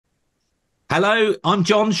Hello, I'm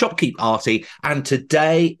John, Shopkeep Arty, and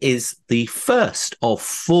today is the first of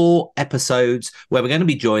 4 episodes where we're going to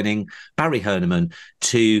be joining Barry Herniman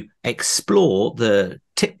to explore the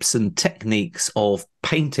tips and techniques of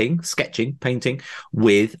painting, sketching, painting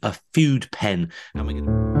with a Fude pen. And we're going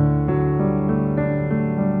to...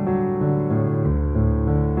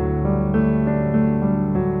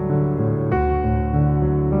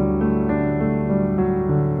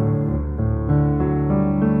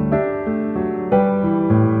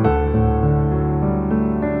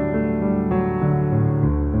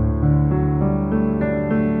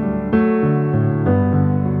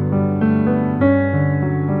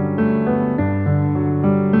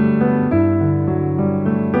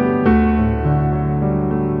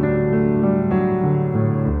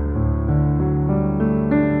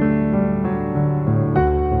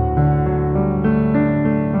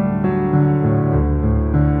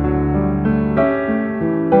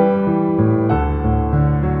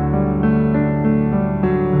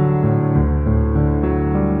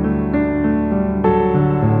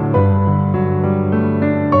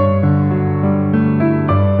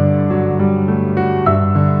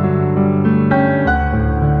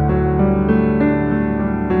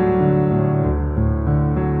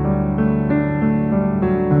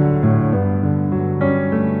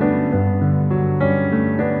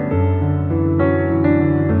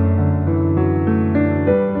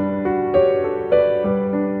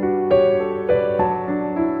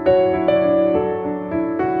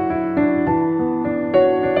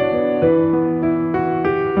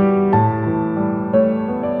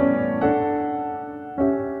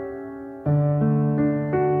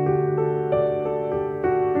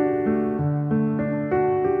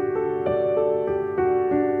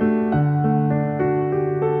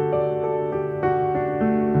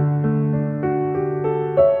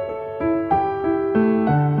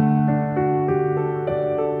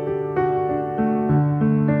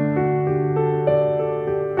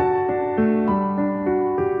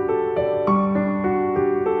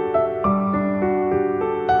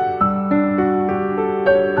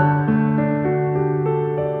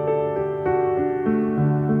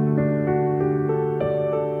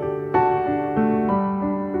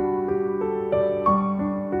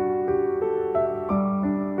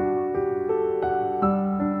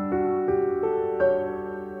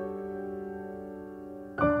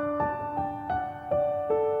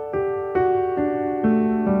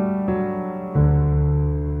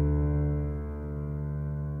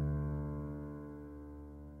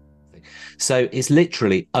 So it's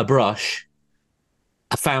literally a brush,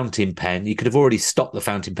 a fountain pen. You could have already stopped the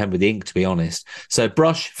fountain pen with the ink, to be honest. So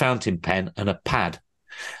brush, fountain pen, and a pad,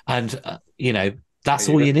 and that's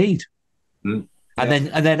all you need. Mm. And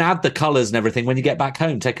then add the colours and everything when you get back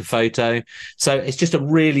home. Take a photo. So it's just a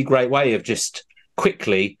really great way of just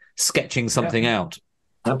quickly sketching something out.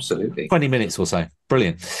 Absolutely. 20 minutes or so.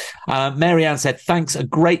 Brilliant. Mary Ann said, thanks, a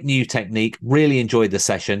great new technique. Really enjoyed the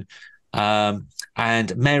session.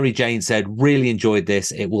 And Mary Jane said, really enjoyed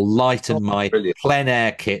this. It will lighten my plein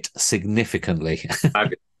air kit significantly.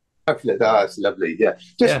 That's lovely. Yeah.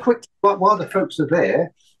 Just quick, while the folks are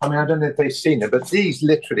there, I mean, I don't know if they've seen it, but these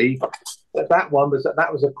literally, that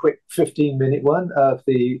was a quick 15-minute one of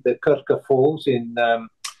the Krka Falls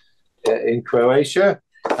in Croatia.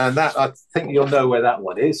 And that, I think you'll know where that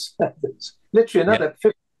one is. It's literally another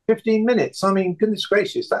 15 minutes. I mean, goodness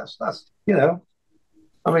gracious, that's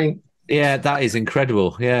I mean, yeah, that is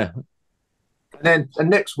incredible. Yeah. And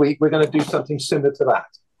next week we're going to do something similar to that.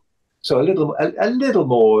 So a little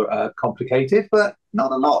more complicated, but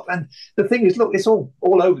not a lot. And the thing is, look, it's all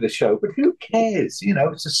over the show, but who cares?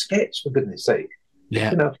 It's a sketch, for goodness sake.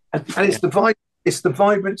 Yeah. And it's the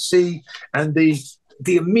vibrancy and the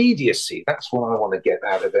immediacy. That's what I want to get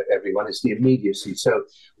out of it, everyone. It's the immediacy. So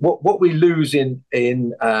what we lose in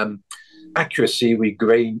accuracy, we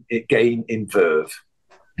gain in verve.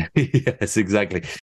 Yes, exactly.